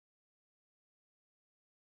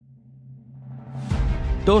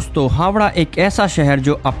दोस्तों, हावड़ा एक ऐसा शहर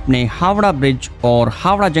जो अपने हावड़ा ब्रिज और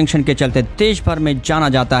हावड़ा जंक्शन के चलते देश भर में जाना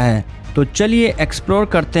जाता है। तो चलिए एक्सप्लोर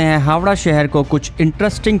करते हैं हावड़ा शहर को कुछ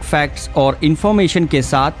इंटरेस्टिंग फैक्ट्स और इंफॉर्मेशन के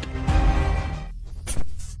साथ।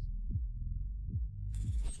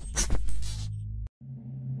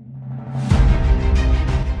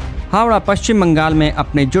 हावड़ा पश्चिम बंगाल में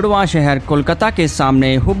अपने जुड़वां शहर कोलकाता के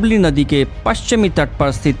सामने हुगली नदी के पश्चिमी तट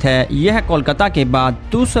पर स्थित है। यह कोलकाता के बाद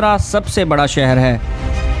दूसरा सबसे बड़ा शहर है।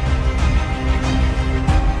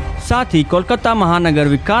 साथ ही कोलकाता महानगर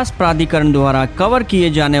विकास प्राधिकरण द्वारा कवर किए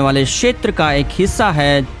जाने वाले क्षेत्र का एक हिस्सा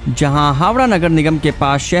है, जहां हावड़ा नगर निगम के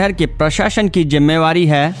पास शहर के प्रशासन की जिम्मेवारी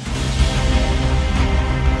है।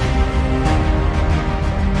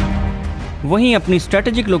 वहीं अपनी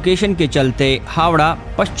स्ट्रेटेजिक लोकेशन के चलते हावड़ा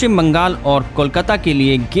पश्चिम बंगाल और कोलकाता के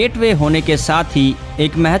लिए गेटवे होने के साथ ही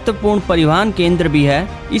एक महत्वपूर्ण परिवहन केंद्र भी है।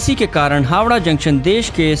 इसी के कारण हावड़ा जंक्शन देश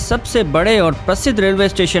के सबसे बड़े और प्रसिद्ध रेलवे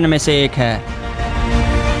स्टेशन में से एक है।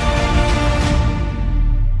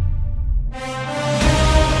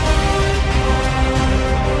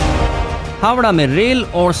 हावड़ा में रेल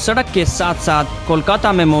और सड़क के साथ साथ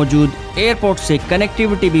कोलकाता में मौजूद एयरपोर्ट से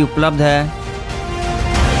कनेक्टिविटी भी उपलब्ध है।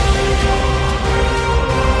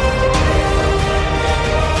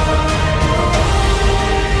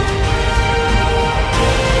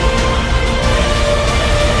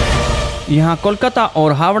 यहाँ कोलकाता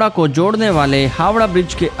और हावड़ा को जोड़ने वाले हावड़ा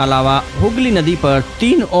ब्रिज के अलावा हुगली नदी पर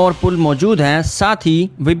 3 और पुल मौजूद हैं। साथ ही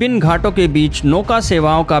विभिन्न घाटों के बीच नौका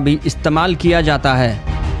सेवाओं का भी इस्तेमाल किया जाता है।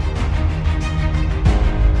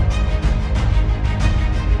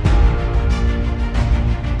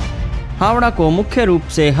 हावड़ा को मुख्य रूप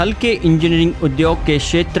से हल्के इंजीनियरिंग उद्योग के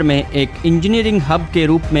क्षेत्र में एक इंजीनियरिंग हब के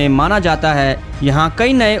रूप में माना जाता है। यहाँ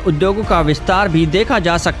कई नए उद्योगों का विस्तार भी देखा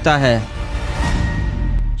जा सकता है।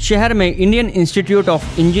 शहर में Indian institute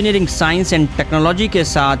of engineering science and technology के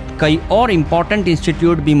साथ कई और इम्पोर्टेंट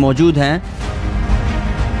इंस्टीट्यूट भी मौजूद हैं।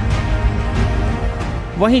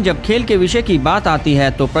 वहीं जब खेल के विषय की बात आती है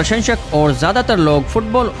तो प्रशंसक और ज़्यादातर लोग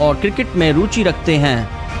फुटबॉल और क्रिकेट में रुचि रखते हैं।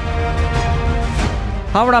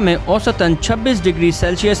 हावड़ा में औसतन 26 डिग्री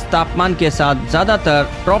सेल्सियस तापमान के साथ ज़्यादातर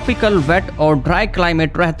ट्रॉपिकल वेट और ड्राई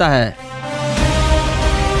क्लाइमेट रहता है।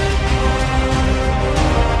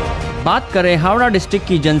 बात करें हावड़ा डिस्ट्रिक्ट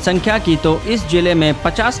की जनसंख्या की तो इस जिले में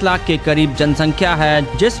 50 लाख के करीब जनसंख्या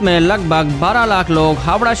है, जिसमें लगभग 12 लाख लोग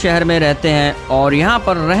हावड़ा शहर में रहते हैं और यहां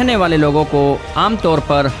पर रहने वाले लोगों को आमतौर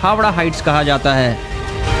पर हावड़ा हाइट्स कहा जाता है।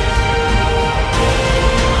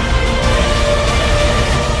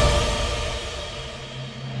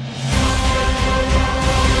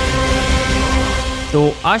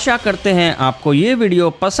 तो आशा करते हैं आपको ये वीडियो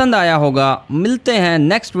पसंद आया होगा। मिलते हैं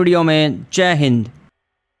नेक्स्ट वीडियो में। जय हिंद।